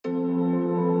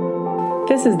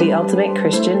This is the Ultimate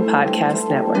Christian Podcast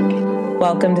Network.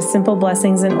 Welcome to Simple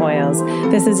Blessings and Oils.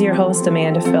 This is your host,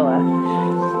 Amanda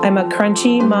Filla. I'm a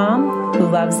crunchy mom who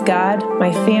loves God,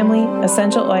 my family,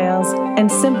 essential oils,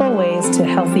 and simple ways to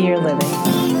healthier living.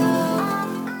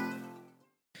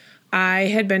 I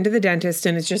had been to the dentist,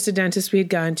 and it's just a dentist we had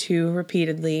gone to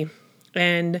repeatedly.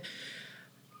 And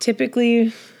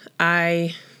typically,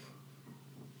 there's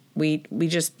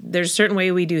a certain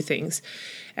way we do things.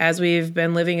 As we've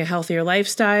been living a healthier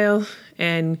lifestyle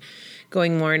and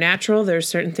going more natural, there's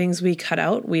certain things we cut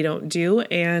out, we don't do,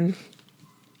 and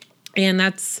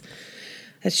that's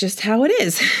just how it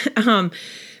is.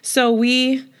 So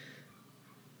we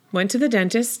went to the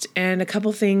dentist, and a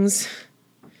couple things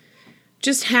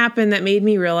just happened that made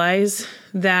me realize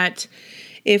that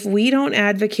if we don't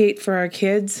advocate for our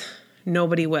kids,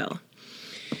 nobody will.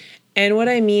 And what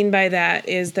I mean by that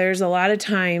is there's a lot of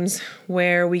times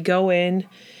where we go in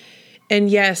and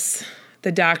yes,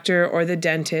 the doctor or the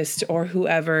dentist or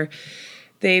whoever,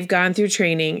 they've gone through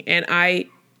training, and I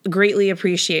greatly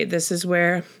appreciate, this is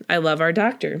where I love our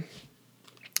doctor,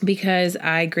 because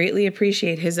I greatly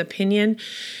appreciate his opinion,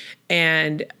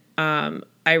 and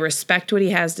I respect what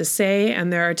he has to say,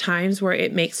 and there are times where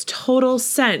it makes total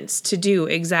sense to do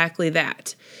exactly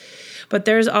that. But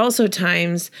there's also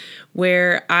times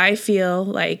where I feel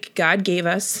like God gave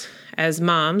us as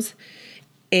moms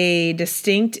a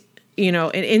distinct,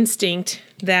 an instinct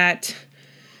that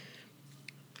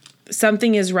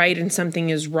something is right and something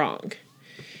is wrong.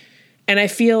 And I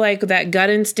feel like that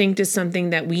gut instinct is something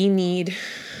that we need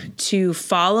to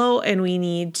follow and we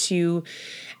need to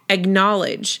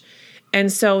acknowledge.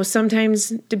 And so sometimes,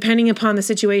 depending upon the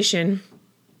situation,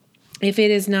 if it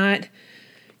is not,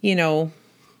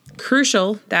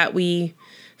 crucial that we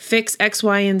fix X,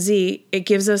 Y, and Z, it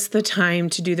gives us the time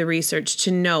to do the research,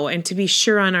 to know, and to be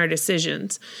sure on our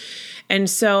decisions. And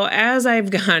so as I've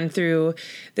gone through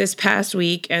this past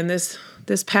week and this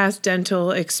past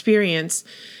dental experience,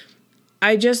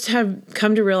 I just have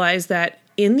come to realize that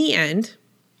in the end,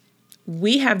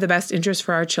 we have the best interest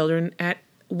for our children.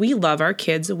 We love our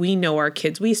kids. We know our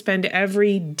kids. We spend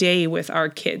every day with our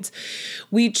kids.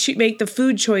 We make the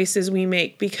food choices we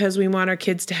make because we want our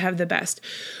kids to have the best.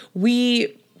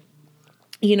 We,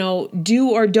 do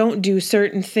or don't do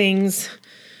certain things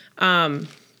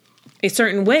a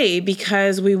certain way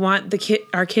because we want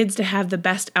our kids to have the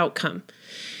best outcome.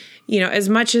 As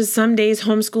much as some days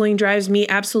homeschooling drives me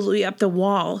absolutely up the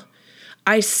wall,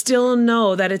 I still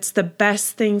know that it's the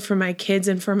best thing for my kids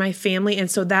and for my family, and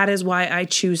so that is why I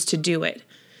choose to do it.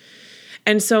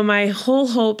 And so my whole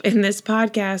hope in this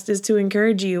podcast is to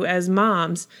encourage you as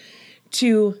moms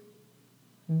to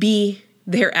be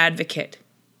their advocate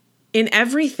in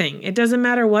everything. It doesn't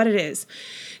matter what it is.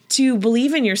 To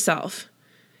believe in yourself.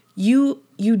 You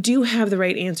do have the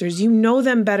right answers. You know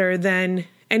them better than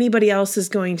anybody else is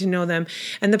going to know them.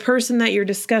 And the person that you're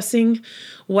discussing,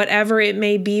 whatever it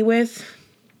may be with,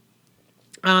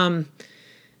 make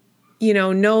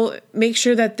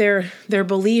sure that their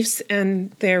beliefs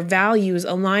and their values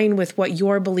align with what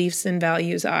your beliefs and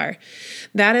values are.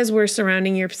 That is where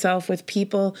surrounding yourself with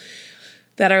people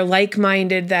that are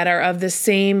like-minded, that are of the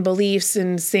same beliefs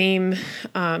and same,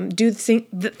 do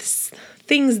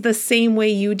things the same way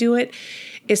you do it,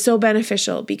 is so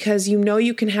beneficial, because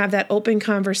you can have that open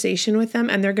conversation with them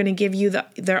and they're going to give you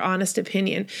their honest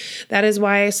opinion. That is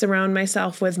why I surround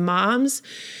myself with moms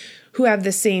who have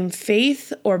the same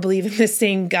faith or believe in the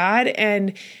same God.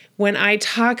 And when I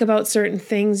talk about certain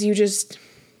things, you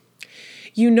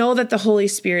know that the Holy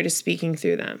Spirit is speaking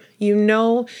through them. You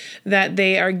know that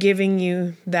they are giving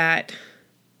you that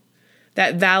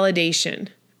validation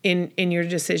in your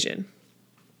decision.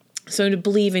 So to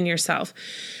believe in yourself.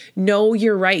 Know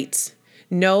your rights.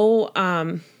 Know,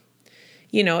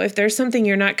 if there's something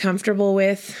you're not comfortable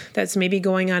with that's maybe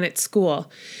going on at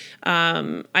school.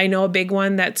 I know a big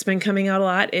one that's been coming out a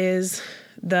lot is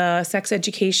the sex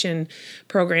education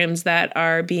programs that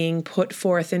are being put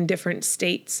forth in different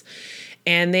states.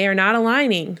 And they are not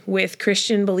aligning with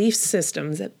Christian belief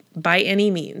systems by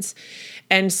any means.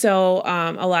 And so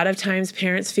a lot of times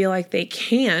parents feel like they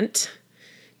can't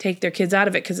take their kids out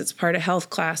of it because it's part of health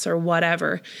class or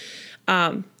whatever.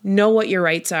 Know what your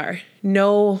rights are.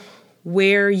 Know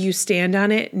where you stand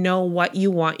on it. Know what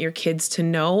you want your kids to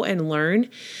know and learn,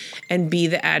 and be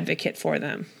the advocate for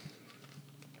them.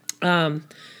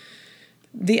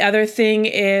 The other thing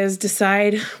is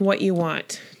decide what you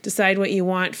want. Decide what you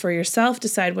want for yourself.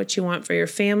 Decide what you want for your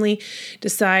family.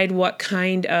 Decide what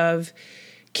kind of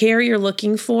care you're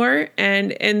looking for.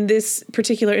 And in this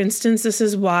particular instance, this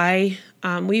is why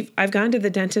I've gone to the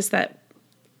dentist that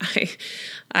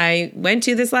I went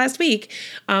to this last week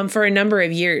for a number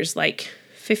of years, like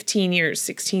 15 years,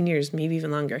 16 years, maybe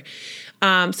even longer.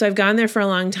 So I've gone there for a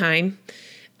long time.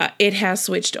 It has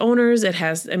switched owners. It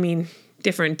has,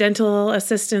 different dental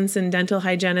assistants and dental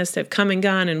hygienists have come and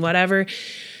gone and whatever.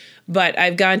 But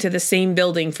I've gone to the same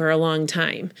building for a long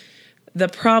time. The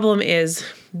problem is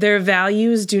their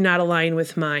values do not align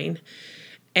with mine.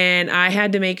 And I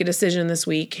had to make a decision this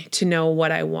week to know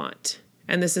what I want.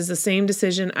 And this is the same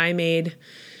decision I made,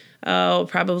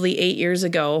 probably 8 years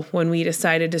ago when we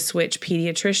decided to switch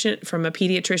from a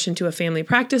pediatrician to a family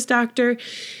practice doctor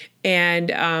and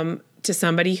to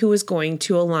somebody who was going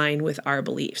to align with our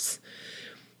beliefs.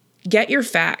 Get your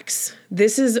facts.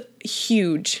 This is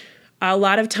huge. A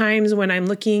lot of times when I'm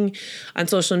looking on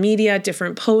social media,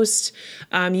 different posts,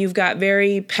 you've got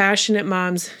very passionate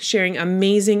moms sharing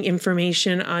amazing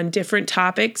information on different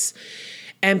topics.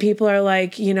 And people are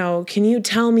like, can you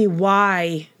tell me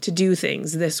why to do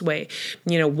things this way?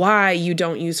 Why you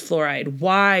don't use fluoride,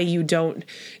 why you don't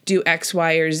do X,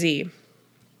 Y, or Z.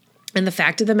 And the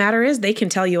fact of the matter is they can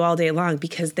tell you all day long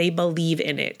because they believe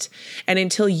in it. And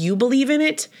until you believe in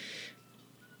it,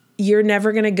 you're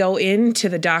never going to go into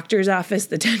the doctor's office,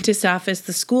 the dentist's office,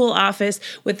 the school office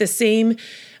with the same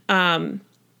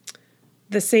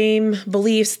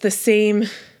beliefs, the same,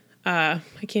 I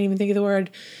can't even think of the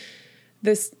word,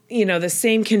 the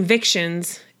same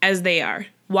convictions as they are.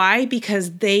 Why?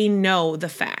 Because they know the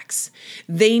facts.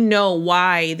 They know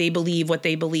why they believe what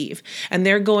they believe. And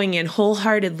they're going in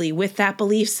wholeheartedly with that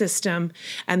belief system.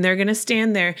 And they're going to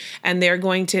stand there and they're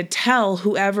going to tell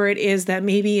whoever it is that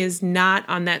maybe is not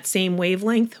on that same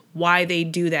wavelength why they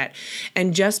do that.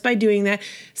 And just by doing that,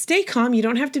 stay calm. You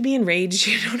don't have to be enraged.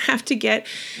 You don't have to get,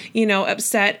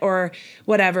 upset or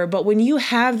whatever. But when you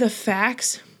have the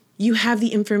facts, you have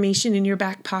the information in your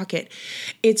back pocket.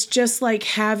 It's just like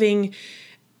having...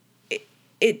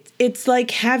 It's like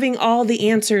having all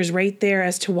the answers right there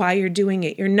as to why you're doing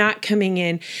it. You're not coming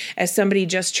in as somebody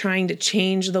just trying to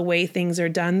change the way things are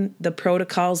done, the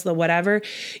protocols, the whatever.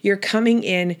 You're coming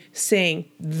in saying,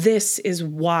 this is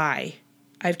why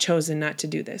I've chosen not to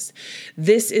do this.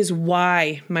 This is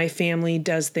why my family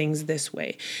does things this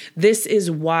way. This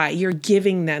is why. You're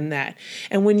giving them that.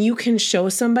 And when you can show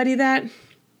somebody that,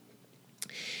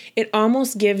 it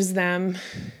almost gives them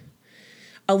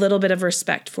a little bit of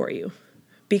respect for you.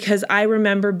 Because I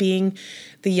remember being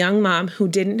the young mom who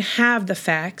didn't have the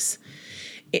facts,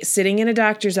 sitting in a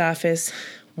doctor's office,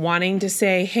 wanting to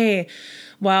say, hey,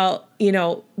 well,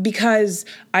 because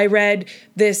I read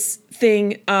this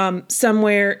thing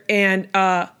somewhere and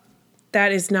that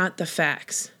is not the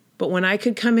facts. But when I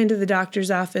could come into the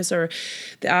doctor's office or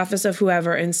the office of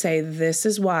whoever and say, this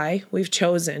is why we've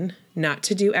chosen not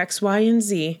to do X, Y, and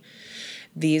Z.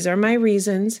 These are my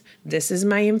reasons. This is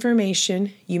my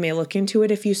information. You may look into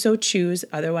it if you so choose.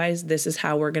 Otherwise, this is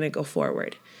how we're going to go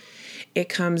forward. It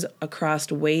comes across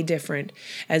way different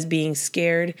as being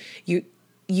scared. You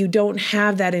don't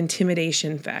have that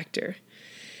intimidation factor.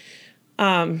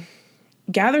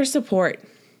 Gather support.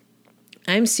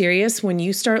 I'm serious. When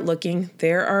you start looking,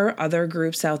 there are other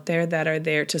groups out there that are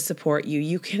there to support you.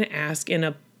 You can ask in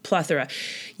a plethora.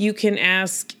 You can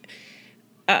ask...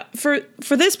 For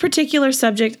this particular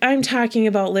subject, I'm talking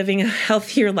about living a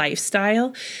healthier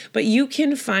lifestyle, but you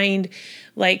can find,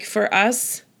 like for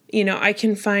us, I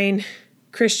can find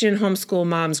Christian homeschool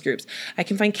moms groups. I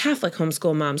can find Catholic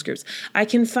homeschool moms groups. I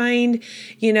can find,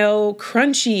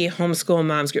 crunchy homeschool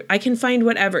moms group. I can find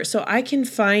whatever. So I can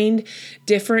find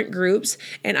different groups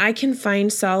and I can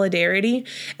find solidarity.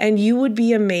 And you would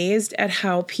be amazed at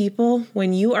how people,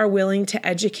 when you are willing to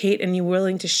educate and you're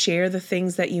willing to share the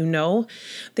things that you know,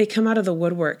 they come out of the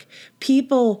woodwork.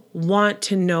 People want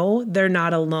to know they're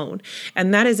not alone.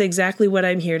 And that is exactly what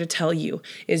I'm here to tell you,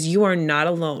 is you are not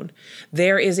alone.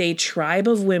 There is a tribe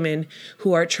of women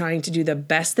who are trying to do the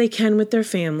best they can with their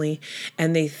family.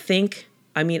 And they think,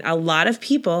 a lot of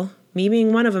people, me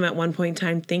being one of them at one point in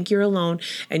time, think you're alone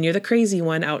and you're the crazy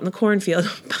one out in the cornfield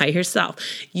by yourself.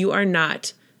 You are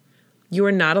not. You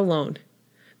are not alone.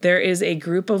 There is a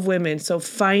group of women. So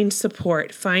find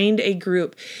support, find a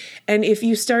group. And if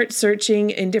you start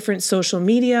searching in different social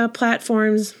media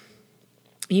platforms,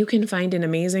 you can find an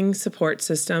amazing support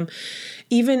system.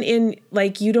 Even in,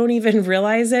 you don't even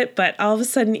realize it, but all of a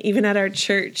sudden, even at our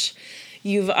church,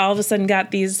 you've all of a sudden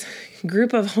got these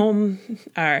group of home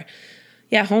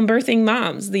birthing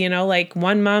moms.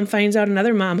 One mom finds out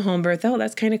another mom home birth. Oh,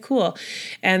 that's kind of cool.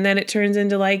 And then it turns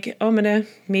into I'm going to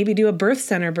maybe do a birth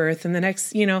center birth. And the next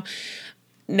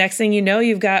thing you know,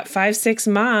 you've got 5-6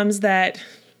 moms that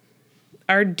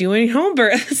are doing home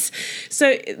births.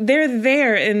 So they're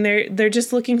there, and they're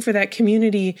just looking for that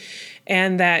community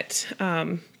and that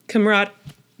camaraderie.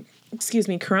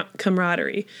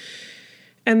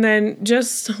 And then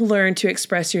just learn to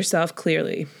express yourself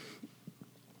clearly.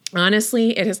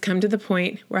 Honestly, it has come to the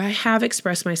point where I have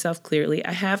expressed myself clearly.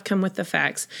 I have come with the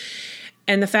facts.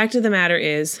 And the fact of the matter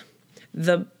is,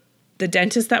 the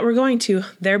dentist that we're going to,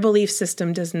 their belief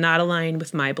system does not align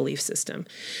with my belief system.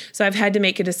 So I've had to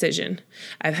make a decision.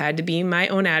 I've had to be my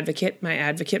own advocate, my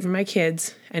advocate for my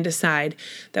kids, and decide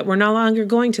that we're no longer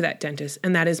going to that dentist,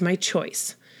 and that is my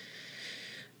choice.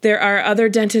 There are other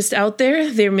dentists out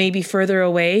there. They may be further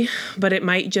away, but it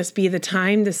might just be the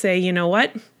time to say, you know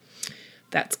what?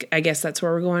 I guess that's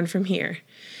where we're going from here.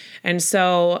 And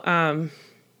so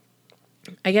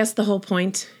I guess the whole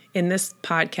point in this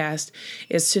podcast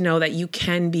is to know that you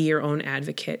can be your own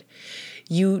advocate.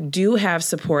 You do have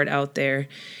support out there,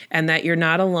 and that you're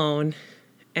not alone.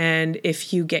 And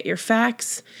if you get your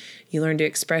facts, you learn to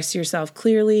express yourself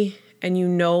clearly, and you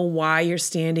know why you're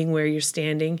standing where you're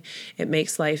standing, it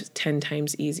makes life 10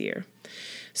 times easier.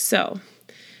 So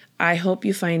I hope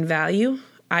you find value.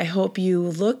 I hope you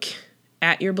look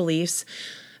at your beliefs,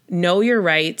 know your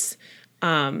rights,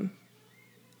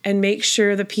 and make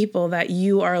sure the people that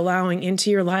you are allowing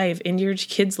into your life, into your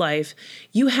kid's life,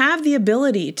 you have the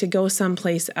ability to go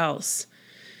someplace else.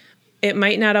 It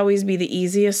might not always be the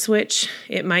easiest switch.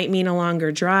 It might mean a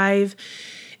longer drive.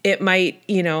 It might,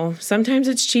 sometimes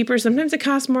it's cheaper, sometimes it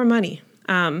costs more money.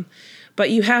 But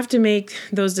you have to make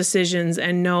those decisions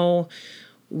and know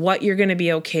what you're going to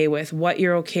be okay with, what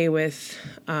you're okay with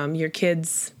your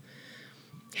kids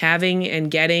having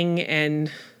and getting,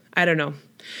 and I don't know.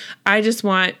 I just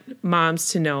want moms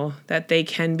to know that they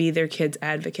can be their kids'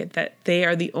 advocate, that they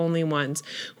are the only ones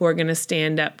who are going to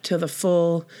stand up to the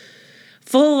full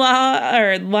law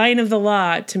or line of the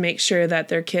law to make sure that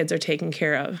their kids are taken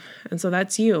care of. And so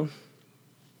that's you.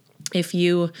 If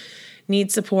you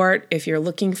need support, if you're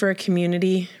looking for a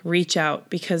community, reach out,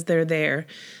 because they're there.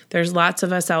 There's lots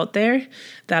of us out there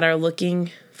that are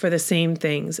looking for the same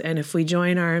things. And if we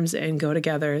join arms and go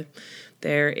together,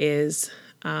 there is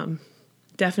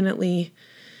definitely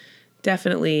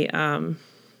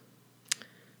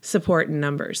support in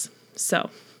numbers. So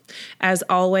as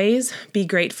always, be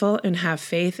grateful and have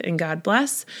faith, and God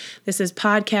bless. This is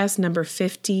podcast number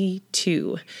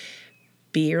 52.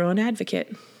 Be your own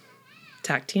advocate.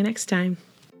 Talk to you next time.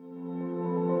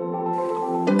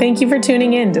 Thank you for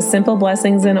tuning in to Simple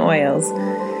Blessings and Oils.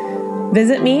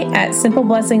 Visit me at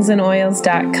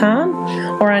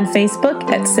simpleblessingsandoils.com or on Facebook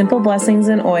at Simple Blessings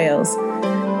and Oils.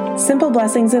 Simple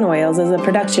Blessings and Oils is a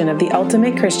production of the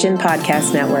Ultimate Christian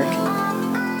Podcast Network.